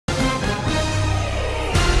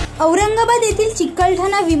औरंगाबाद येथील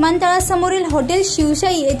चिकलठाणा विमानतळासमोरील हॉटेल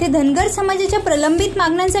शिवशाही येथे धनगर समाजाच्या प्रलंबित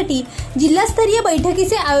मागण्यांसाठी जिल्हास्तरीय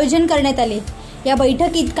बैठकीचे आयोजन करण्यात आले। या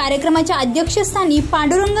बैठकीत कार्यक्रमाच्या अध्यक्षस्थानी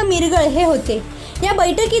पांडुरंग मिरगळ हे होते। या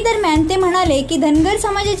बैठकीदरम्यान ते म्हणाले की धनगर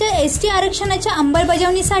समाजाच्या एसटी आरक्षणाच्या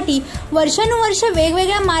अंमलबजावणीसाठी वर्षानुवर्ष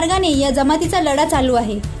वेगवेगळ्या मार्गाने या जमातीचा लढा चालू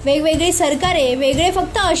आहे। वेगवेगळी सरकारे वेगळे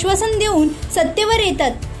फक्त आश्वासन देऊन सत्तेवर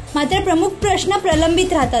येतात, मात्र प्रमुख प्रश्न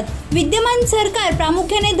प्रलंबित राहतात। विद्यमान सरकार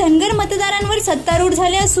प्रामुख्याने धनगर मतदारांवर सत्तारूढ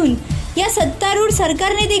झाले असून या सत्तारूढ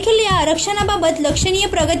सरकारने देखील या आरक्षणाबाबत लक्षणीय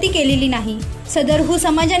प्रगती केलेली नाही। सदरहू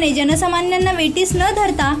समाजाने जनसामान्यांना वेठीस न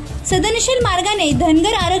धरता सदनशील मार्गाने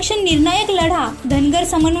धनगर आरक्षण निर्णायक लढा धनगर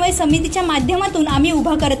समन्वय समितीच्या माध्यमातून आम्ही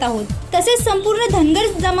उभा करत आहोत। तसेच संपूर्ण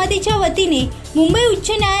धनगर जमातीच्या वतीने मुंबई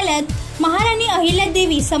उच्च न्यायालयात महाराणी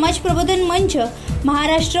अहिल्यादेवी समाज प्रबोधन मंच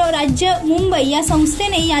महाराष्ट्र राज्य मुंबई या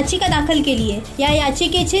संस्थेने याचिका दाखल केली आहे। या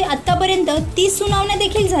याचिकेचे आतापर्यंत 30 सुनावण्या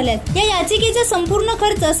देखील झाल्यात। या याचिकेचा संपूर्ण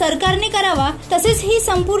खर्च सरकारने करावा, तसेच ही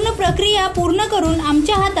संपूर्ण प्रक्रिया पूर्ण करून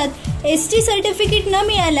आमच्या हातात एसटी सर्टिफिकेट न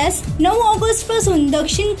मिळाल्यास 9 ऑगस्ट पासून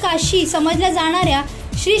दक्षिण काशी समजल्या जाणाऱ्या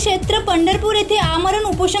श्री क्षेत्र पंढरपूर येथे आमरण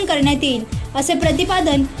उपोषण करण्यात येईल, असे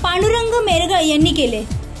प्रतिपादन पांडुरंग मिरगळ यांनी केले।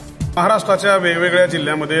 महाराष्ट्राच्या वेगवेगळ्या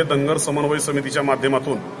जिल्ह्यामध्ये धनगर समन्वय समितीच्या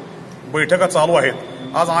माध्यमातून बैठका चालू आहेत।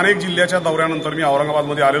 आज अनेक जिल्ह्याच्या दौऱ्यानंतर मी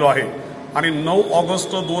औरंगाबादमध्ये आलेलो आहे आणि 9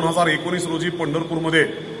 ऑगस्ट 2019 रोजी पंढरपूरमध्ये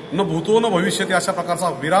न भूतो न भविष्यती अशा प्रकारचा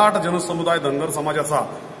विराट जनसमुदाय धनगर समाजाचा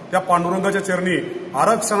त्या पांडुरंगाच्या चरणी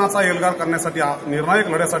आरक्षणाचा एल्गार करण्यासाठी निर्णायक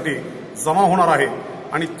लढ्यासाठी जमा होणार आहे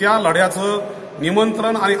आणि त्या लढ्याचं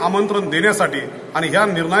निमंत्रण आणि आमंत्रण देण्यासाठी आणि ह्या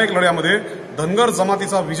निर्णायक लढ्यामध्ये धनगर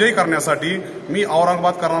जमातीचा विजय करण्यासाठी मी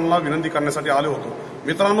औरंगाबादकरांना विनंती करण्यासाठी आलो होतो।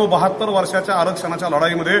 मित्रांनो, 72 वर्षाच्या आरक्षणाच्या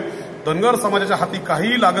लढाईमध्ये धनगर समाजाच्या हाती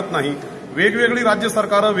काहीही लागत नाही। वेगवेगळी राज्य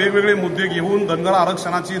सरकारं वेगवेगळे मुद्दे घेऊन धनगर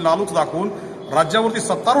आरक्षणाची लालूच दाखवून राज्यावरती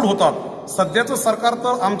सत्तारूढ होतात। सध्याचं सरकार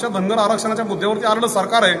तर आमच्या धनगर आरक्षणाच्या मुद्द्यावरती आलेलं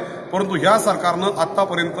सरकार आहे, परंतु ह्या सरकारनं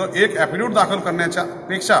आतापर्यंत एक ॲफिडेव्हिट दाखल करण्याच्या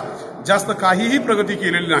पेक्षा जास्त काहीही प्रगती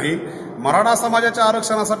केलेली नाही। मराठा समाजाच्या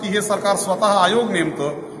आरक्षणासाठी हे सरकार स्वतः आयोग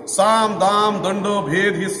नेमतं, साम दाम दंड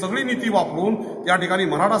भेद ही सगळी नीती वापरून त्या ठिकाणी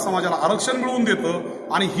मराठा समाजाला आरक्षण मिळवून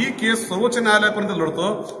देतं आणि ही केस सर्वोच्च न्यायालयापर्यंत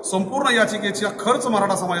लढतं। संपूर्ण याचिकेचा खर्च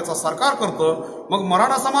मराठा समाजाचा सरकार करतं। मग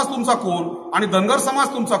मराठा समाज तुमचा कोण आणि धनगर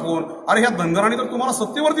समाज तुमचा कोण? अरे ह्या धनगरांनी तर तुम्हाला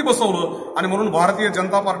सत्तेवरती बसवलं आणि म्हणून भारतीय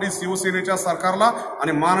जनता पार्टी शिवसेनेच्या सरकारला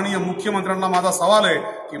आणि माननीय मुख्यमंत्र्यांना माझा सवाल आहे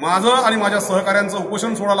की माझं आणि माझ्या सहकाऱ्यांचं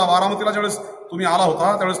उपोषण सोडायला बारामतीला ज्यावेळेस तुम्ही आला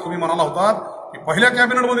होता त्यावेळेस तुम्ही म्हणाला होतात की पहिल्या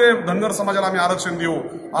कॅबिनेटमध्ये धनगर समाजाला आम्ही आरक्षण देऊ।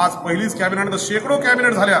 आज पहिलीच कॅबिनेट तर शेकडो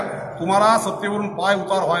कॅबिनेट झाल्या, तुम्हाला सत्तेवरून पाय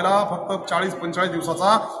उतार व्हायला फक्त 40-45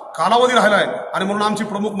 दिवसाचा कालावधी राहिलाय आणि म्हणून आमची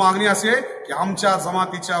प्रमुख मागणी अशी आहे की आमच्या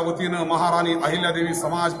जमातीच्या वतीनं महाराणी अहिल्यादेवी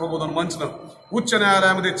समाज प्रबोधन मंचनं उच्च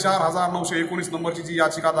न्यायालयामध्ये 4919 नंबरची जी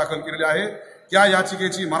याचिका दाखल केलेली आहे त्या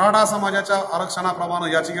याचिकेची मराठा समाजाच्या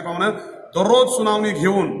आरक्षणाप्रमाणे याचिकेप्रमाणे दररोज सुनावणी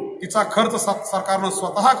घेऊन तिचा खर्च सरकारनं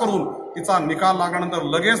स्वतः करून तिचा निकाल लागल्यानंतर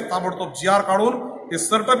लगेच ताबडतोब GR काढून हे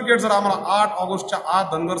सर्टिफिकेट जर आम्हाला 8 ऑगस्टच्या आत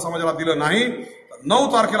धनगर समाजाला दिलं नाही तर 9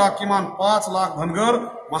 तारखेला किमान 5 लाख धनगर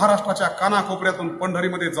महाराष्ट्राच्या कानाकोपऱ्यातून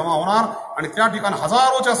पंढरीमध्ये जमा होणार आणि त्या ठिकाणी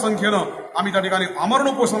हजारोच्या संख्येनं आम्ही त्या ठिकाणी आमरण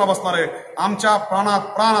उपोषणाला बसणार आहे। आमच्या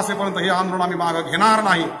प्राणात प्राण असेपर्यंत हे आंदोलन आम्ही मागे घेणार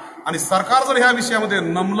नाही आणि सरकार जर ह्या विषयामध्ये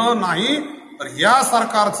नमलं नाही तर या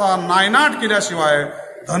सरकारचा नायनाट केल्याशिवाय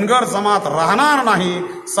धनगर जमात राहणार नाही।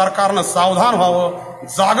 सरकारनं सावधान व्हावं,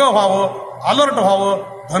 जागं व्हावं, अलर्ट व्हावं।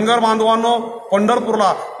 धनगर बांधवांनो,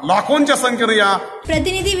 पंढरपूरला लाखोंच्या संख्येने या।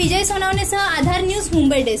 प्रतिनिधी विजय सोनवणेसह आधार न्यूज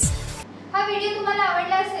मुंबई डेस्क। हा व्हिडिओ तुम्हाला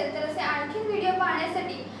आवडला असेल तर असे आणखी व्हिडिओ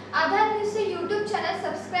पाहण्यासाठी आधार न्यूजचे YouTube चॅनल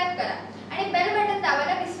सबस्क्राइब करा आणि बेल बटन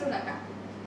दाबायला विसरू नका।